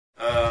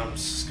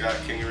Scott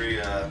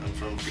Kingery. I'm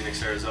from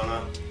Phoenix,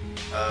 Arizona.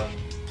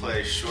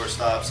 Play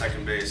shortstop,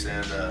 second base,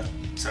 and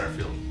center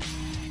field.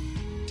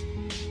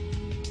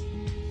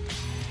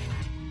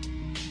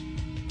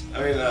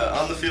 I mean,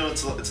 on the field,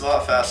 it's a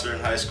lot faster in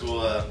high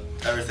school.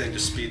 Everything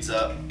just speeds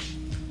up.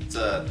 It's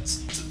a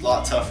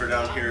lot tougher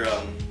down here.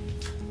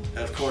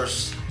 And of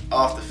course,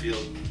 off the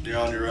field, you're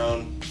on your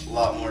own, a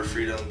lot more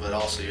freedom, but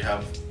also you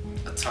have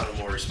a ton of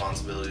more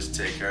responsibilities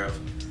to take care of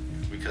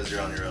because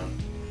you're on your own.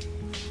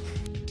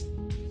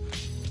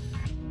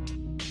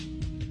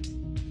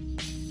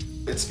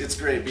 It's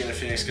great being a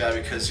Phoenix guy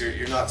because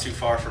you're not too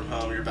far from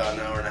home. You're about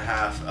an hour and a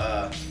half,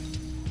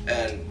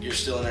 and you're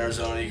still in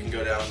Arizona. You can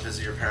go down and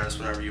visit your parents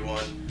whenever you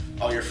want.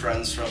 All your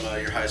friends from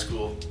your high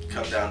school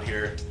come down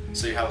here,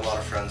 so you have a lot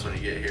of friends when you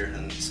get here,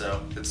 and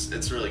so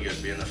it's really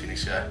good being a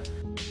Phoenix guy.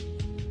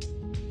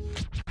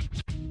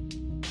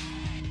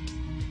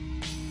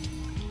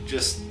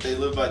 They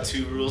live by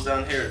two rules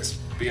down here. It's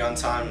be on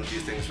time and do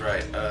things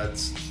right.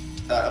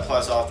 That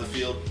applies off the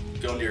field.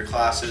 Go into your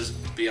classes,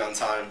 be on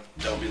time,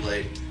 don't be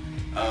late,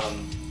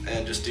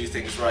 and just do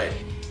things right.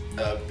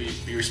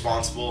 Be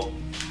responsible,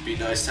 be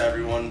nice to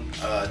everyone,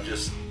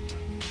 just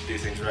do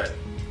things right.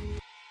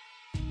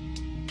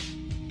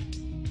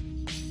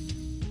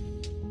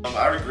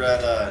 I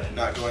regret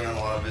not going on a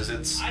lot of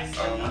visits.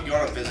 When you go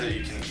on a visit,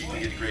 you can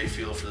get a great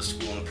feel for the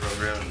school and the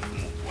program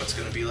and what's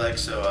going to be like.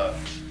 So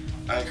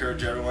I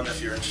encourage everyone, if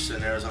you're interested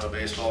in Arizona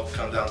baseball,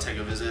 come down, take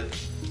a visit,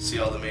 see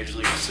all the major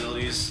league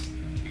facilities.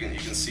 You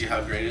can see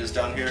how great it is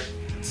down here,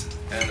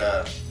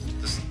 and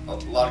just a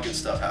lot of good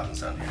stuff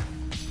happens down here.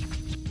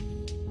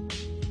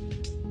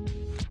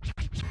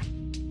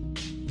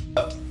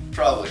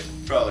 Probably.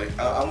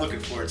 I'm looking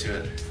forward to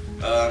it.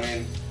 I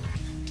mean,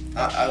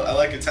 I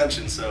like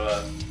attention,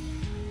 so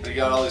you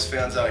got all these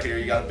fans out here.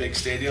 You got a big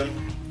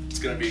stadium. It's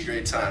going to be a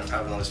great time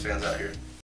having all these fans out here.